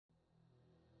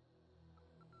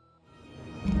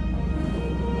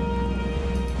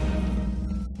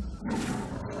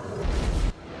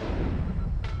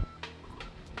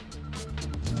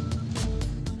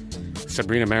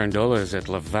Sabrina Marandola is at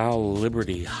Laval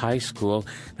Liberty High School.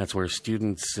 That's where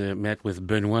students met with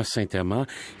Benoit St.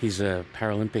 He's a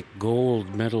Paralympic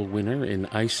gold medal winner in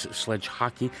ice sledge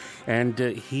hockey, and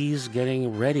he's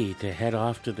getting ready to head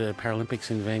off to the Paralympics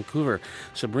in Vancouver.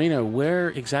 Sabrina, where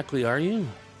exactly are you?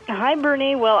 Hi,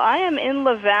 Bernie. Well, I am in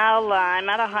Laval. I'm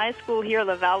at a high school here,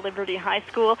 Laval Liberty High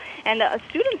School, and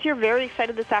students here are very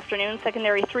excited this afternoon.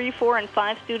 Secondary 3, 4, and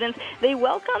 5 students. They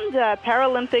welcomed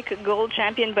Paralympic gold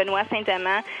champion Benoit St.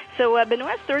 So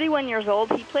Benoit's 31 years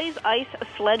old. He plays ice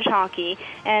sledge hockey,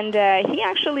 and he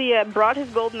actually brought his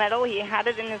gold medal. He had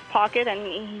it in his pocket, and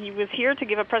he was here to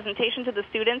give a presentation to the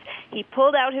students. He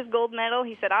pulled out his gold medal.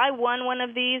 He said, I won one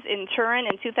of these in Turin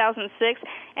in 2006,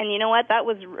 and you know what? That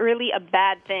was really a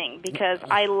bad thing, because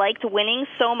I liked winning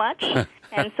so much,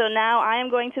 and so now I am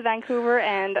going to Vancouver,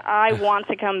 and I want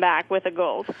to come back with a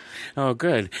gold. Oh,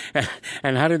 good.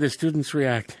 And how did the students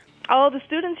react? Oh, the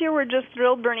students here were just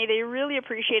thrilled, Bernie. They really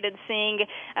appreciated seeing,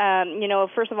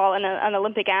 first of all, an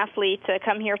Olympic athlete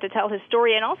come here to tell his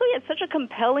story. And also, he had such a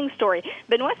compelling story.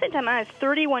 Benoit St. is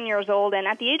 31 years old, and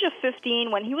at the age of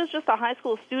 15, when he was just a high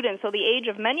school student, so the age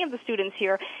of many of the students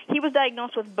here, he was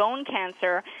diagnosed with bone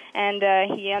cancer, and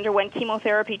he underwent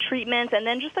chemotherapy treatments. And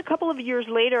then just a couple of years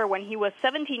later, when he was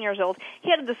 17 years old, he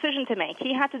had a decision to make.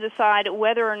 He had to decide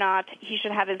whether or not he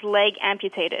should have his leg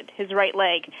amputated, his right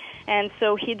leg. And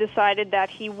so he decided that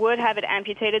he would have it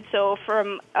amputated. So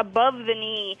from above the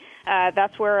knee,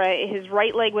 that's where his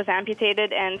right leg was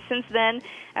amputated. And since then,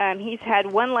 he's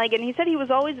had one leg. And he said he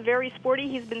was always very sporty.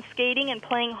 He's been skating and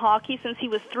playing hockey since he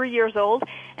was 3 years old.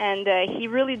 And he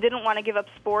really didn't want to give up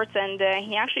sports. And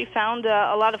he actually found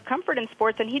a lot of comfort in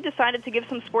sports. And he decided to give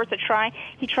some sports a try.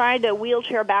 He tried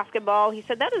wheelchair basketball. He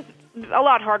said that is a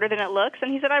lot harder than it looks.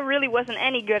 And he said I really wasn't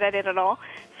any good at it at all.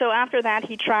 So after that,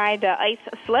 he tried ice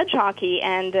sledge hockey,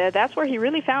 and that's where he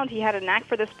really found he had a knack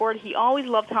for the sport. He always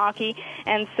loved hockey,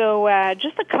 and so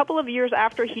just a couple of years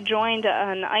after he joined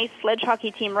an ice sledge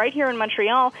hockey team right here in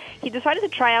Montreal, he decided to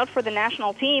try out for the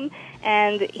national team,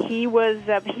 and he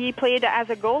played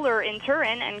as a goaler in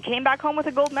Turin and came back home with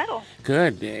a gold medal.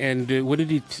 Good. And what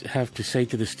did he have to say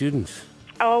to the students?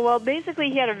 Oh, well, basically,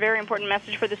 he had a very important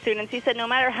message for the students. He said, no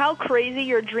matter how crazy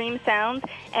your dream sounds,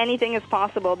 anything is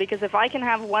possible. Because if I can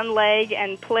have one leg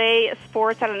and play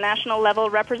sports at a national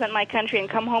level, represent my country, and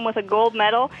come home with a gold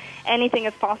medal, anything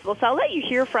is possible. So I'll let you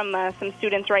hear from some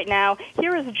students right now.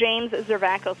 Here is James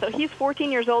Zervaco. So he's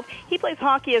 14 years old. He plays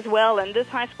hockey as well, and this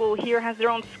high school here has their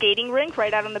own skating rink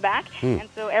right out on the back. And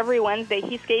so every Wednesday,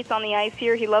 he skates on the ice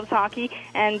here. He loves hockey.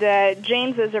 And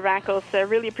James Zervaco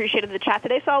really appreciated the chat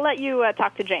today. So I'll let you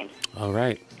talk to James. All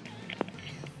right.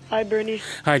 Hi, Bernie.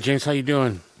 Hi, James. How you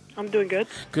doing? I'm doing good.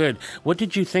 Good. What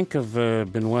did you think of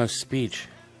Benoit's speech?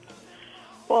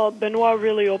 Well, Benoit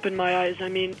really opened my eyes. I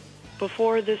mean,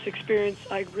 before this experience,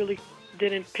 I really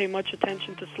didn't pay much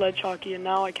attention to sledge hockey, and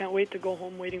now I can't wait to go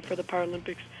home waiting for the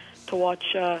Paralympics to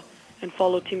watch and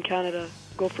follow Team Canada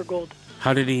go for gold.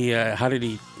 How did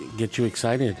he get you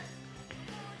excited?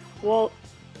 Well,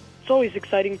 it's always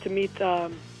exciting to meet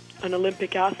an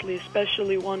Olympic athlete,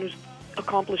 especially one who's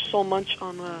accomplished so much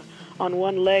on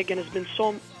one leg and has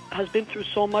been through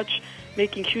so much,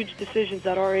 making huge decisions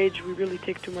at our age. We really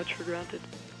take too much for granted.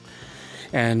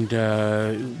 And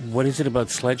what is it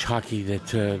about sledge hockey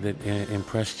that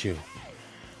impressed you?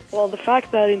 Well, the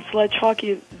fact that in sledge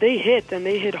hockey they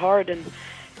hit hard, and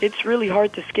it's really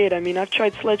hard to skate. I mean, I've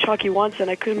tried sledge hockey once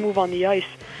and I couldn't move on the ice.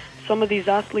 Some of these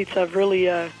athletes have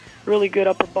really good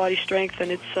upper body strength,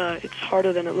 and it's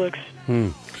harder than it looks.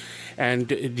 And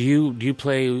do you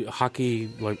play hockey,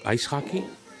 like ice hockey?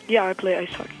 Yeah, I play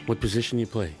ice hockey. What position do you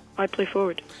play? I play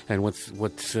forward. And what's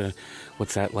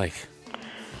that like?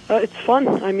 It's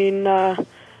fun. I mean, I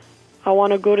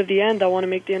want to go to the end. I want to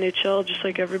make the NHL just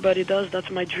like everybody does. That's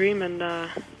my dream, and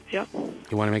yeah.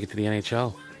 You want to make it to the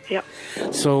NHL? Yeah.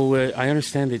 So I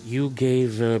understand that you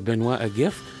gave Benoit a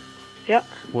gift? Yeah.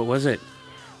 What was it?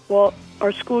 Well,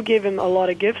 our school gave him a lot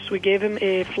of gifts. We gave him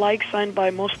a flag signed by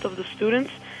most of the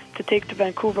students to take to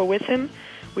Vancouver with him.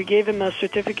 We gave him a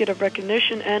certificate of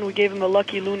recognition, and we gave him a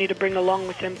lucky loonie to bring along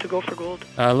with him to go for gold.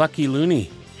 A lucky loonie?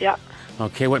 Yeah.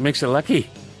 Okay, what makes it lucky?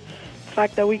 The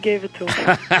fact that we gave it to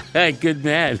him. Good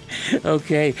man.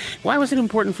 Okay. Why was it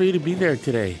important for you to be there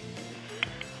today?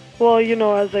 Well,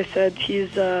 as I said,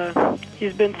 he's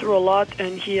been through a lot,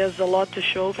 and he has a lot to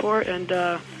show for, and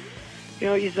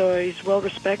he's well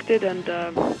respected, and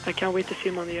I can't wait to see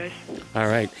him on the ice. All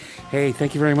right. Hey,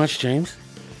 thank you very much, James.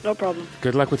 No problem.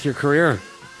 Good luck with your career.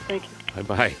 Thank you.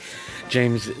 Bye-bye.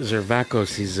 James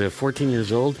Zervakos, he's 14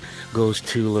 years old, goes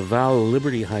to Laval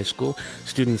Liberty High School.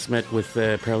 Students met with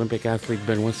Paralympic athlete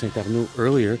Benoit St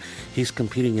earlier. He's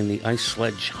competing in the ice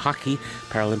sledge hockey.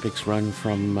 Paralympics run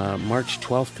from March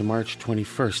 12th to March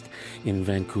 21st in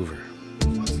Vancouver.